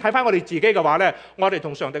嘅標準睇翻我哋自己嘅話咧，我哋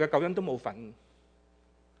同上帝嘅救恩都冇份。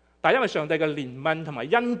但係因為上帝嘅憐憫同埋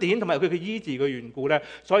恩典同埋佢嘅醫治嘅緣故咧，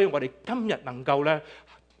所以我哋今日能夠咧，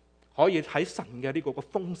可以喺神嘅呢個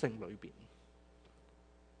豐盛裏邊，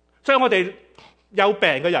所以我哋有病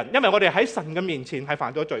嘅人，因為我哋喺神嘅面前係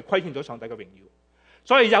犯咗罪，虧欠咗上帝嘅榮耀，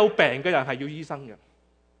所以有病嘅人係要醫生嘅。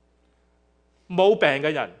冇病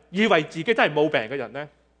嘅人，以為自己真係冇病嘅人咧，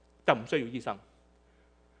就唔需要醫生。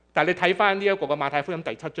但係你睇翻呢一個嘅馬太福音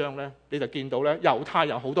第7章咧，你就見到咧猶太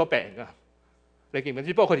人好多病噶，你見唔見？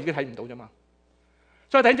只不過佢哋自己睇唔到啫嘛。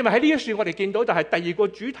所以弟兄姊妹喺呢一處，我哋見到就係第二個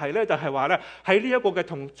主題咧，就係話咧喺呢一個嘅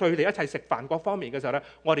同罪嚟一齊食飯各方面嘅時候咧，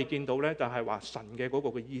我哋見到咧就係話神嘅嗰個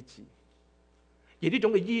嘅醫治，而呢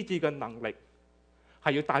種嘅醫治嘅能力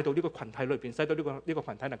係要帶到呢個群體裏邊，使到呢個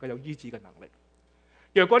群體能夠有醫治嘅能力。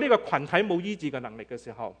若果呢個群體冇醫治嘅能力嘅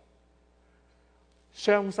時候，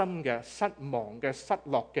傷心嘅、失望嘅、失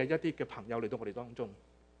落嘅一啲嘅朋友嚟到我哋當中，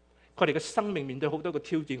佢哋嘅生命面對好多嘅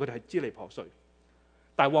挑戰，佢哋係支離破碎，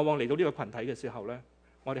但係往往嚟到呢個群體嘅時候咧，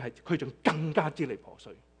我哋係佢仲更加支離破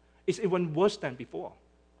碎。It's even worse than before。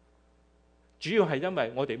主要係因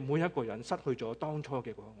為我哋每一個人失去咗當初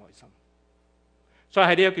嘅嗰個愛心，所以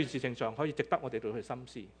喺呢一件事情上可以值得我哋對佢深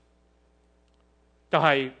思。就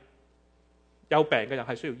係有病嘅人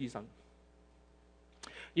係需要醫生，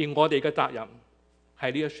而我哋嘅責任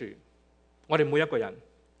係呢一處，我哋每一個人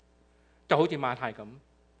就好似馬太咁，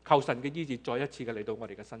求神嘅醫治再一次嘅嚟到我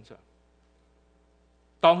哋嘅身上。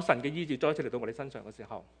當神嘅醫治再一次嚟到我哋身上嘅時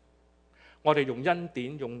候，我哋用恩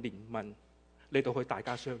典、用憐憫嚟到去大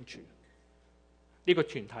家相處，呢個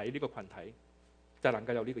團體、呢個群體就能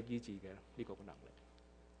夠有呢個醫治嘅呢個能力。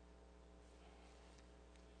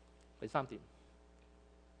第三點，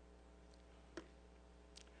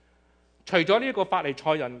除咗呢個法利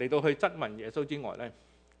賽人嚟到去質問耶穌之外咧，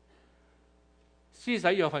施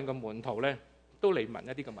洗約翰嘅門徒咧都嚟問一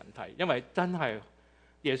啲嘅問題，因為真係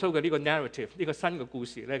耶穌嘅呢個 narrative 呢個新嘅故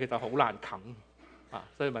事咧，其實好難啃啊，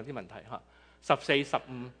所以問啲問題嚇。14、15，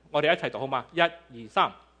我哋一齊讀好嘛？1、2、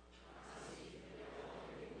3。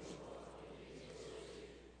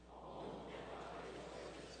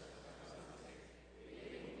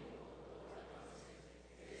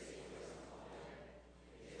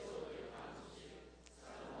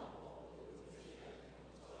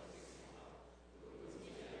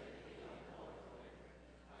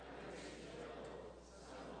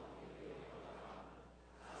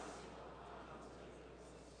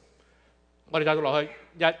我哋繼續落去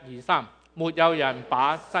，1、2、3，沒有人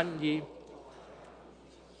把新衣。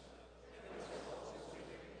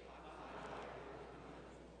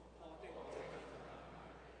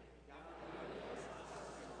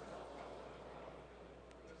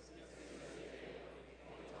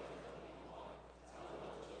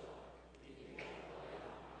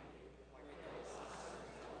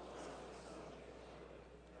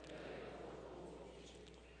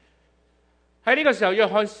喺呢個時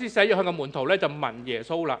候，施洗約翰嘅門徒咧就問耶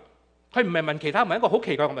穌啦。佢唔係問其他，問一個好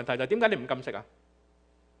奇怪嘅問題，就係點解你唔禁食啊？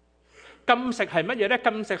禁食係乜嘢咧？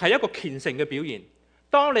禁食係一個虔誠嘅表現。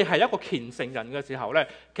當你係一個虔誠人嘅時候咧，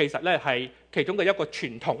其實咧係其中嘅一個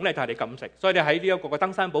傳統咧，就係你禁食。所以你喺呢一個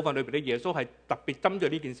登山寶訓裏邊咧，耶穌係特別針對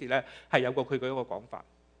呢件事咧，係有個佢嘅一個講法。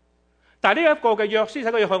但係呢一個嘅施洗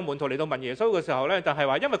嘅約翰門徒嚟到問耶穌嘅時候咧，就係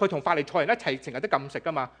話因為佢同法利賽人一齊成日都禁食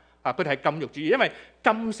噶嘛。佢哋係禁欲主義，因為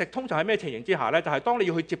禁食通常喺咩情形之下咧？就係當你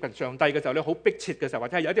要去接近上帝嘅時候，你好迫切嘅時候，或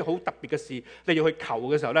者係有一啲好特別嘅事你要去求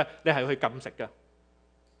嘅時候咧，你係去禁食嘅，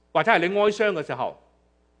或者係你哀傷嘅時候。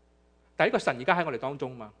但係呢個神而家喺我哋當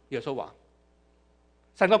中嘛，耶穌話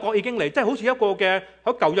神嘅國已經嚟，即係好似一個嘅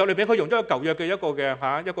喺舊約裏邊，佢用咗個舊約嘅一個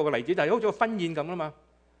嘅例子，就係好似個婚宴咁啊嘛。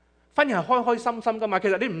婚宴係開開心心噶嘛，其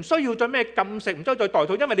實你唔需要再咩禁食，唔需要再代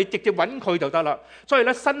禱，因為你直接揾佢就得啦。所以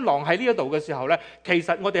咧，新郎喺呢一度嘅時候咧，其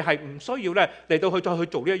實我哋係唔需要咧嚟到去再去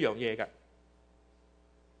做呢一樣嘢嘅。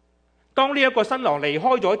當呢一個新郎離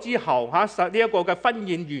開咗之後，呢一個嘅婚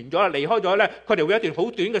宴完咗啦，離開咗咧，佢哋會有一段好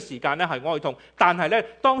短嘅時間咧係哀痛。但係咧，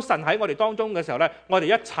當神喺我哋當中嘅時候咧，我哋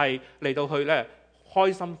一齊嚟到去咧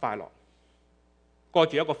開心快樂，過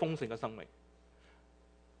住一個豐盛嘅生命。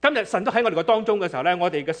今日神都喺我哋嘅當中嘅時候咧，我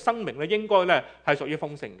哋嘅生命咧應該咧係屬於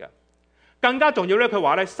豐盛嘅。更加重要咧，佢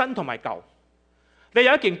話咧新同埋舊。你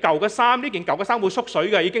有一件舊嘅衫，呢件舊嘅衫會縮水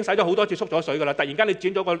嘅，已經洗咗好多次縮咗水㗎啦。突然間你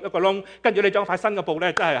剪咗一個窿，跟住你將塊新嘅布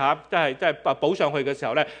咧，真係補上去嘅時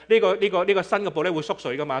候咧，呢個新嘅布咧會縮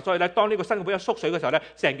水㗎嘛。所以咧，當呢個新嘅布一縮水嘅時候咧，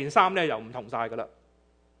成件衫咧又唔同晒㗎啦。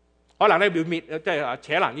可能咧要即係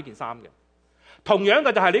扯爛呢件衫嘅。同樣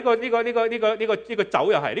嘅就係呢個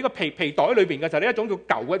酒又係呢個皮袋裏邊嘅就係呢一種叫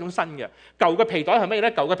舊嘅一種新嘅。舊嘅皮袋係乜嘢咧？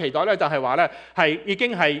舊嘅皮袋咧就係話咧係已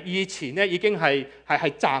經係以前咧已經係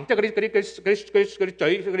掙，即係嗰啲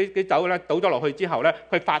嘴嗰啲酒咧倒咗落去之後咧，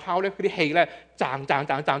佢發酵咧嗰啲氣咧掙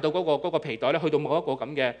到嗰個皮袋咧去到某一個咁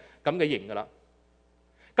嘅型㗎啦。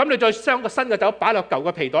咁你再將個新嘅酒擺落舊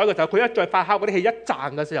嘅皮袋嘅時候，佢一再發酵嗰啲氣一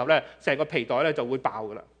掙嘅時候咧，成個皮袋咧就會爆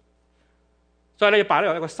㗎啦。所以你要擺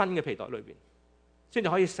落一個新嘅皮袋裏邊，先至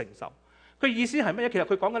可以承受。佢意思係乜嘢？其實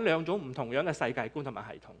佢講緊兩種唔同樣嘅世界觀同埋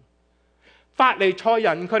系統。法利賽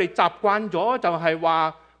人佢哋習慣咗就係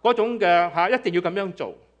話嗰種嘅一定要咁樣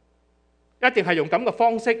做，一定係用咁嘅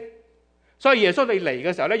方式。所以耶穌你嚟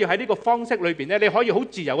嘅時候咧，要喺呢個方式裏邊咧，你可以好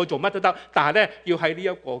自由去做乜都得，但係咧要喺呢一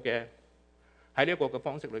個嘅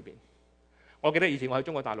方式裏邊。我記得以前我喺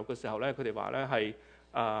中國大陸嘅時候咧，佢哋話咧係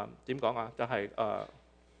點講啊？就係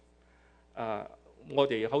我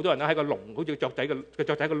哋好多人咧喺個籠，好似雀仔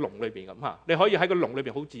喺個籠裏邊咁嚇。你可以喺個籠裏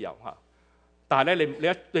邊好自由嚇，但係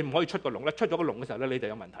咧你唔可以出個籠咧。出咗個籠嘅時候咧，你就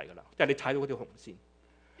有問題㗎啦，即係你踩到嗰條紅線。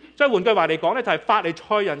所以換句話嚟講咧，就係法利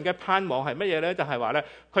賽人嘅盼望係乜嘢咧？就係話咧，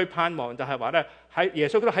佢盼望就係話咧喺耶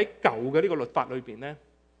穌都喺舊嘅呢個律法裏邊咧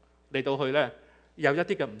嚟到去咧有一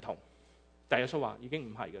啲嘅唔同。但係耶穌話已經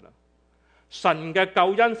唔係㗎啦。神嘅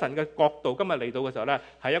救恩、神嘅國度今日嚟到嘅時候咧，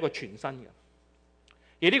係一個全新嘅。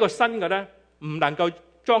而呢個新嘅咧，唔能夠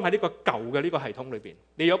裝喺呢個舊嘅呢個系統裏邊，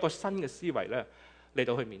你有一個新嘅思維咧嚟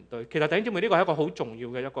到去面對。其實弟兄姊妹，呢個係一個好重要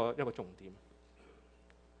嘅一個重點。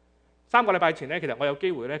3個禮拜前咧，其實我有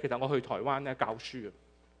機會咧，其實我去台灣咧教書嘅。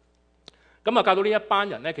咁啊，教到呢一班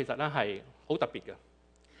人咧，其實咧係好特別嘅。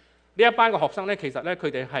呢一班嘅學生咧，其實咧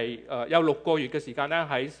佢哋係有6個月嘅時間咧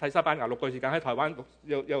喺西班牙，6個月時間喺台灣，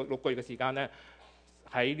有6個月嘅時間咧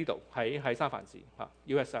喺呢度喺三藩市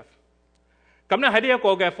USF。咁咧喺呢一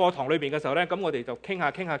個嘅課堂裏邊嘅時候咧，咁我哋就傾下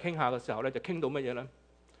嘅時候咧，就傾到乜嘢咧？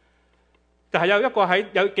就係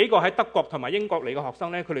有幾個喺德國同埋英國嚟嘅學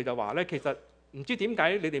生咧，佢哋就話咧，其實唔知點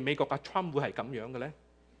解你哋美國嘅 Trump 會係咁樣嘅咧？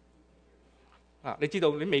你知道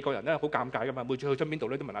啲美國人咧好尷尬噶嘛，每次去親邊度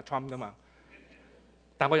咧都問阿 Trump 噶嘛，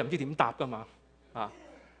但我又唔知點答噶嘛，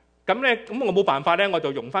咁我冇辦法咧，我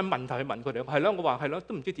就用翻問題去問佢哋，係咯，我話係咯，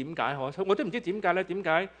都唔知點解我都唔知點解咧，點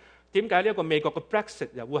解呢一個美國嘅 Brexit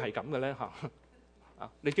又會係咁嘅咧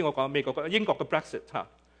你知我講美國嘅英國嘅 Brexit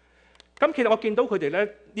咁其實我見到佢哋咧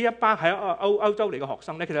呢一班喺歐洲嚟嘅學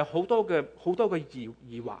生咧，其實好多嘅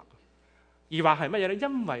疑惑係乜嘢咧？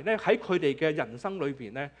因為咧喺佢哋嘅人生裏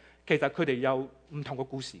邊咧，其實佢哋有唔同嘅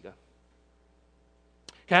故事嘅。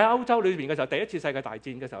其實喺歐洲裏邊嘅時候，第一次世界大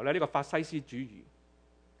戰嘅時候咧，呢個法西斯主義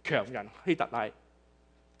強人希特拉，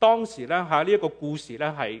當時咧呢一個故事咧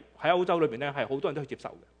係喺歐洲裏邊咧係好多人都去接受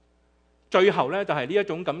嘅。最後咧就係呢一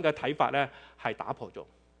種咁嘅睇法咧係打破咗，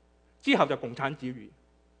之後就共產主義。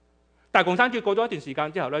但係共產主義過咗一段時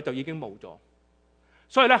間之後咧，就已經冇咗。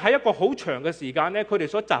所以咧喺一個好長嘅時間咧，佢哋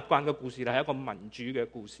所習慣嘅故事咧係一個民主嘅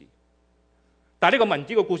故事。但係呢個民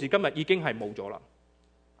主嘅故事今日已經係冇咗啦。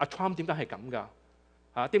阿 Trump 點解係咁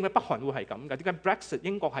㗎？點解北韓會係咁㗎？點解 Brexit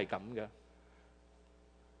英國係咁嘅？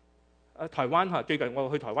台灣最近我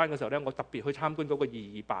去台灣嘅時候咧，我特別去參觀嗰個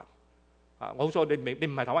228。我好彩你唔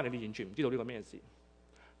係台灣人，你完全唔知道呢個咩事。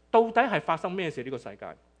到底係發生咩事？呢個世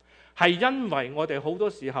界係因為我哋好多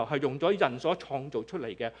時候係用咗人所創造出嚟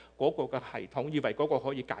嘅嗰個嘅系統，以為嗰個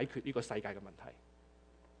可以解決呢個世界嘅問題。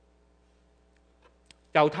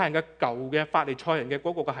猶太人嘅舊嘅法利賽人嘅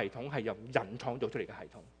嗰個嘅系統係由人創造出嚟嘅系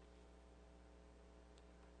統，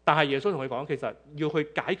但係耶穌同佢講，其實要去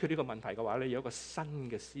解決呢個問題嘅話咧，要有一個新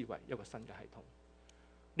嘅思維，一個新嘅系統。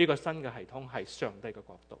呢個新嘅系統係上帝嘅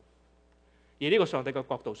角度。而呢個上帝嘅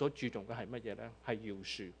角度所注重嘅係乜嘢咧？係饒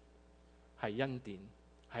恕，係恩典，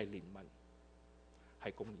係憐憫，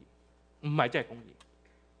係公義，唔係即係公義。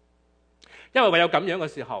因為唯有咁樣嘅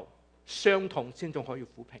時候，傷痛先仲可以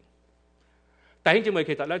撫平。弟兄姊妹，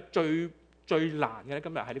其實咧最難嘅咧，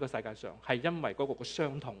今日喺呢個世界上係因為嗰個嘅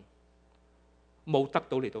傷痛冇得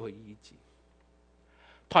到嚟到去醫治。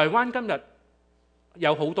台灣今日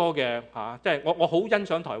有好多嘅即係我好欣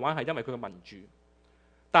賞台灣係因為佢嘅民主。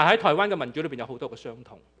但係喺台灣嘅民主裏邊有好多個傷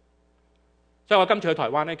痛，所以我今次去台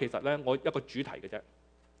灣咧，其實咧我一個主題嘅啫，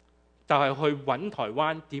就係去揾台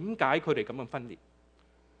灣點解佢哋咁樣分裂。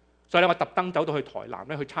所以咧我特登走到去台南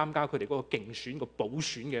咧去參加佢哋嗰個競選個補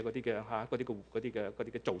選嘅嗰啲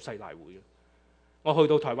嘅造勢大會。我去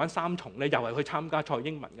到台灣三重咧，又係去參加蔡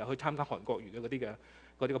英文嘅，去參加韓國瑜嘅嗰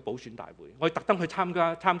啲嘅補選大會。我特登去參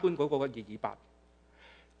觀嗰個228。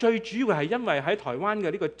最主要係因為喺台灣嘅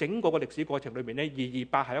呢個整個嘅歷史過程裏面咧，228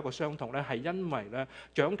係一個傷痛咧，係因為咧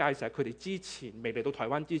蔣介石佢哋之前未嚟到台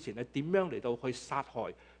灣之前咧，點樣嚟到去殺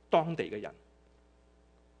害當地嘅人？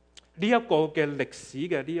呢一個嘅歷史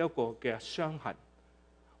嘅呢一個嘅傷痕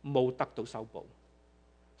冇得到修補，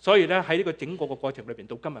所以咧喺呢個整個嘅過程裏邊，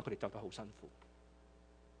到今日佢哋走得好辛苦。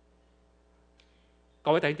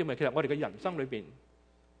各位弟兄姊妹，其實我哋嘅人生裏邊，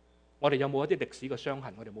我哋有冇一啲歷史嘅傷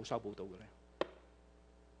痕，我哋冇修補到嘅咧？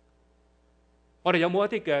我哋有冇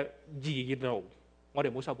一啲嘅義怒，我哋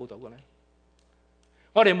冇修補到嘅咧？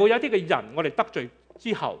我哋有冇一啲嘅人，我哋得罪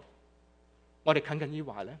之後，我哋耿耿於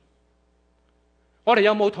懷咧？我哋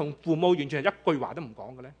有冇同父母完全係一句話都唔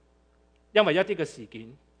講嘅咧？因為一啲嘅事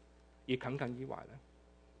件而耿耿於懷咧？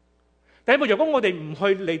第一步，如果我哋唔去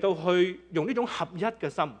嚟到去用呢種合一嘅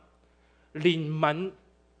心、憐憫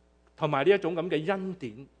同埋呢一種咁嘅恩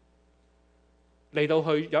典嚟到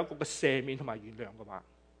去有一個嘅赦免同埋原諒嘅話，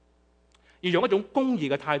而用一種公義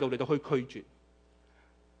嘅態度嚟到去拒絕，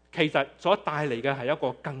其實所帶嚟嘅係一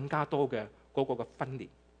個更加多嘅嗰個嘅分裂，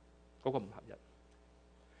嗰個唔合一。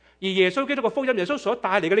而耶穌基督嘅福音，耶穌所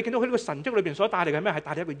帶嚟嘅，你見到佢呢個神蹟裏邊所帶嚟嘅係咩？係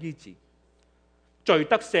帶嚟一個醫治，罪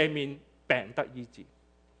得赦免，病得醫治。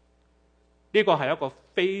呢個係一個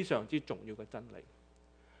非常之重要嘅真理。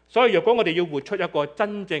所以若果我哋要活出一個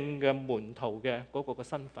真正嘅門徒嘅嗰個嘅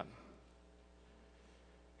身份，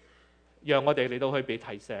讓我哋嚟到去被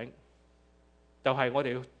提醒，就係我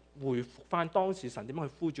哋回復翻當時神點樣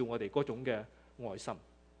去呼召我哋嗰種嘅愛心，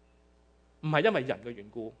唔係因為人嘅緣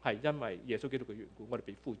故，係因為耶穌基督嘅緣故，我哋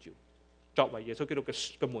被呼召作為耶穌基督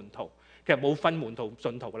嘅門徒。其實冇分門徒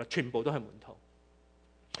信徒噶啦，全部都係門徒。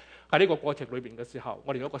喺呢個過程裏邊嘅時候，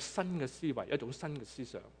我哋有一個新嘅思維，一種新嘅思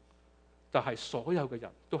想，就係所有嘅人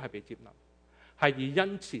都係被接納，係以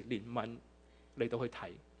恩慈憐憫嚟到去睇。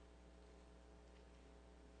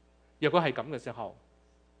如果係咁嘅時候，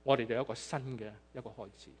我哋就有一個新嘅一個開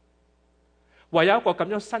始。唯有一個咁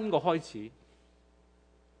樣新嘅開始，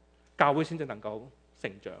教會先至能夠成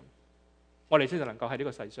長，我哋先至能夠喺呢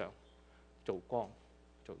個世上做光。